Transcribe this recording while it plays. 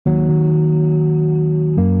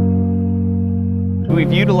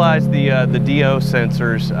we've utilized the DO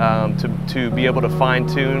sensors to be able to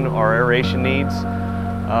fine-tune our aeration needs.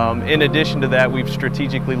 In addition to that, we've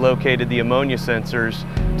strategically located the ammonia sensors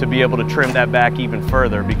to be able to trim that back even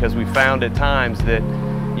further, because we found at times that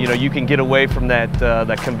you can get away from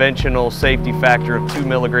that conventional safety factor of 2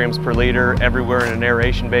 milligrams per liter everywhere in an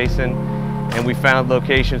aeration basin, and we found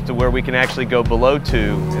locations to where we can actually go below 2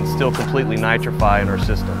 and still completely nitrify in our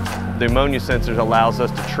system. The ammonia sensors allows us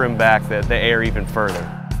to trim back the air even further.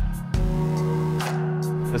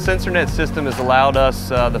 The SensorNet system has allowed us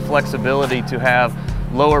the flexibility to have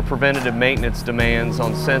lower preventative maintenance demands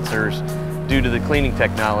on sensors due to the cleaning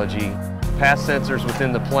technology. Past sensors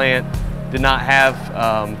within the plant did not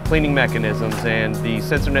have cleaning mechanisms, and the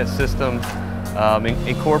SensorNet system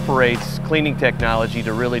incorporates cleaning technology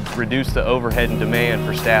to really reduce the overhead and demand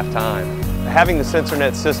for staff time. Having the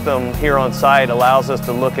SensorNet system here on site allows us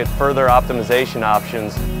to look at further optimization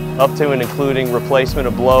options, up to and including replacement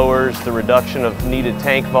of blowers, the reduction of needed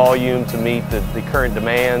tank volume to meet the current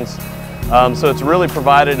demands. So it's really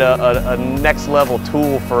provided a next level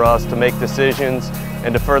tool for us to make decisions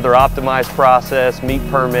and to further optimize process, meet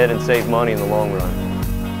permit, and save money in the long run.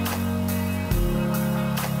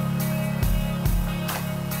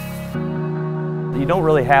 You don't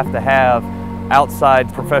really have to have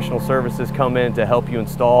outside professional services come in to help you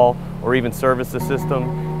install or even service the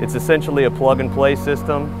system. It's essentially a plug-and-play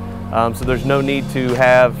system, so there's no need to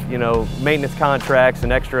have maintenance contracts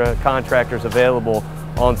and extra contractors available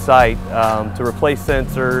on site to replace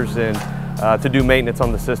sensors and to do maintenance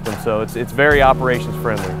on the system, so it's very operations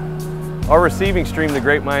friendly. Our receiving stream, the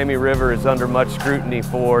Great Miami River, is under much scrutiny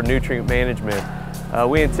for nutrient management.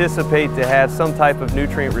 We anticipate to have some type of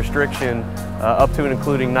nutrient restriction up to and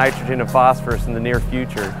including nitrogen and phosphorus in the near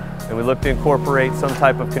future, and we look to incorporate some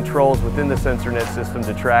type of controls within the SensorNet system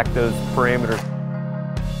to track those parameters.